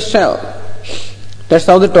under the shell. That's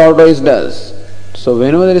how the tortoise does. So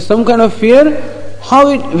whenever there is some kind of fear, how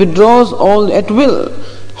it withdraws all at will.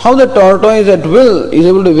 How the tortoise at will is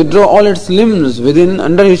able to withdraw all its limbs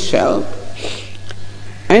under his shell.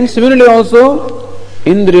 And similarly also,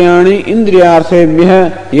 indriyani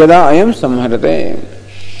indriyarthebhyah yada ayam samharate.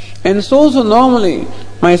 And so normally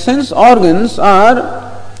my sense organs are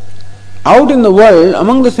out in the world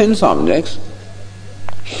among the sense objects.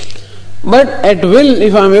 But at will,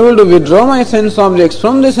 if I am able to withdraw my sense objects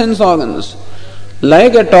from the sense organs,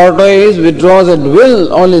 like a tortoise withdraws at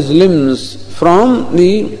will all his limbs from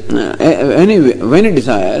when it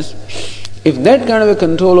desires, if that kind of a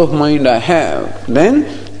control of mind I have, then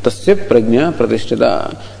tasya prajna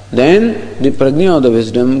pratishtita, then the prajna of the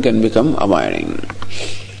wisdom can become abiding.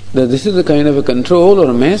 That this is the kind of a control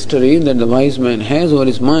or mastery that the wise man has over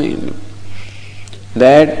his mind,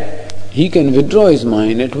 that he can withdraw his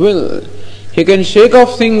mind at will. He can shake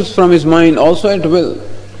off things from his mind also at will.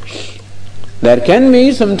 There can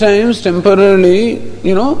be sometimes temporarily,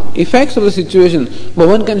 effects of the situation, but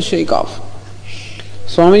one can shake off.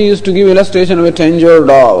 Swami used to give illustration of a Tanjore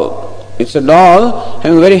doll. It's a doll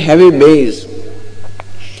having a very heavy base.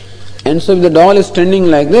 And so if the doll is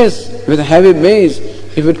standing like this, with a heavy base,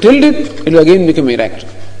 if you tilt it, it will again become erect.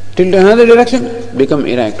 Tilt another direction, become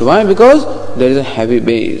erect. Why? Because there is a heavy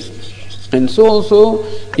base. And so also,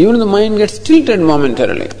 even the mind gets tilted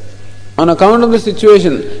momentarily. On account of the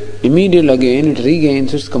situation, immediately again it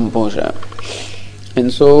regains its composure.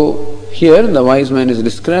 And so, here the wise man is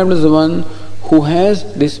described as the one who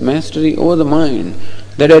has this mastery over the mind,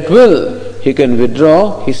 that at will he can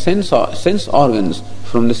withdraw his sense organs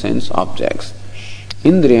from the sense objects.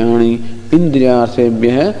 Indriyani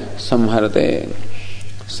indriyarthebhyah samharate.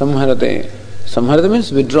 Samharate. Samharate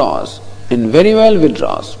means withdraws, and very well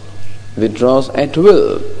withdraws. Withdraws at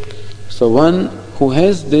will. So one who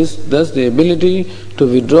has this, thus the ability to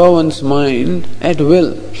withdraw one's mind at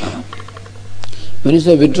will. When you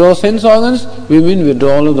say withdraw sense organs, we mean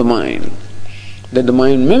withdrawal of the mind. That the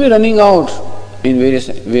mind may be running out in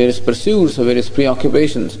various pursuits or various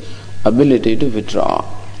preoccupations, ability to withdraw.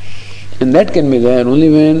 And that can be there only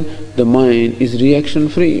when the mind is reaction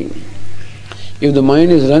free. If the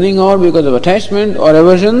mind is running out because of attachment or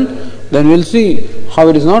aversion, then we'll see how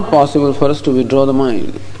it is not possible for us to withdraw the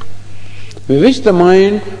mind. We wish the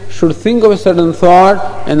mind should think of a certain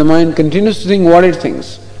thought, and the mind continues to think what it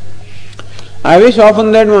thinks. I wish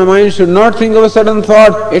often that my mind should not think of a certain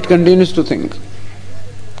thought, it continues to think.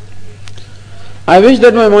 I wish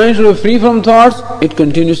that my mind should be free from thoughts, it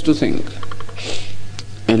continues to think.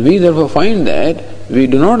 And we therefore find that we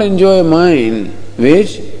do not enjoy a mind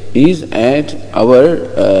which is under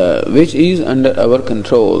our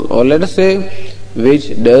control, or let us say,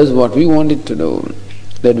 which does what we want it to do.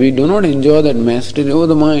 That we do not enjoy that mastery over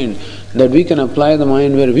the mind, that we can apply the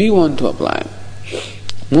mind where we want to apply.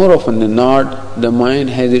 More often than not, the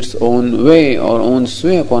mind has its own way or own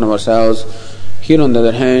sway upon ourselves. Here on the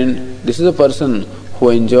other hand, this is a person who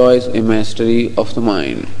enjoys a mastery of the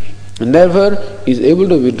mind, and therefore is able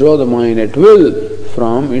to withdraw the mind at will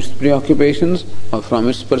from its preoccupations or from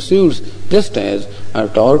its pursuits, just as a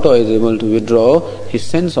tortoise is able to withdraw his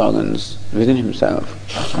sense organs within himself.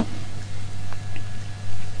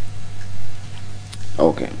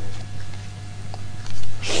 Okay.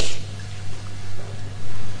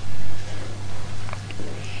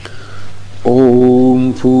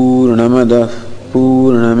 Om Purnamadah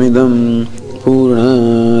Purnamidam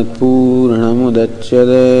Purnat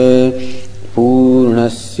Purnamudachyate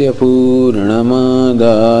Purnasya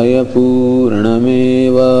Purnamadaya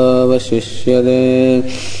Purnameva Vasishyate.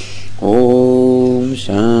 Om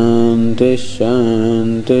Shanti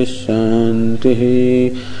Shanti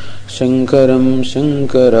Shanti. Shankaram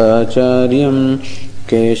Shankaracharyam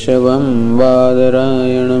Keshavam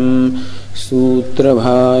Badarayanam Sutra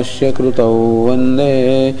Bhashya Krutau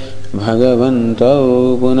Vande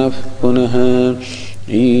Bhagavantau Punah Punah.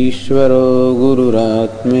 Ishvaro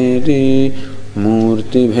Gururatmeti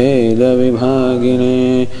Murti Bheda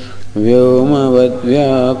Vibhagine Vyomavad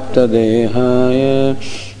Vyapta Dehaya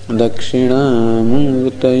Dakshina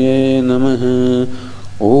Murtaye Namaha.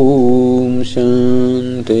 Om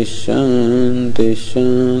Shanti Shanti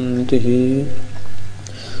Shanti.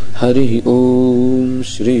 Hari Om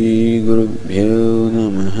Shri Gurubhyo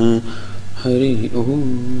Namaha. Hari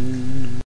Om.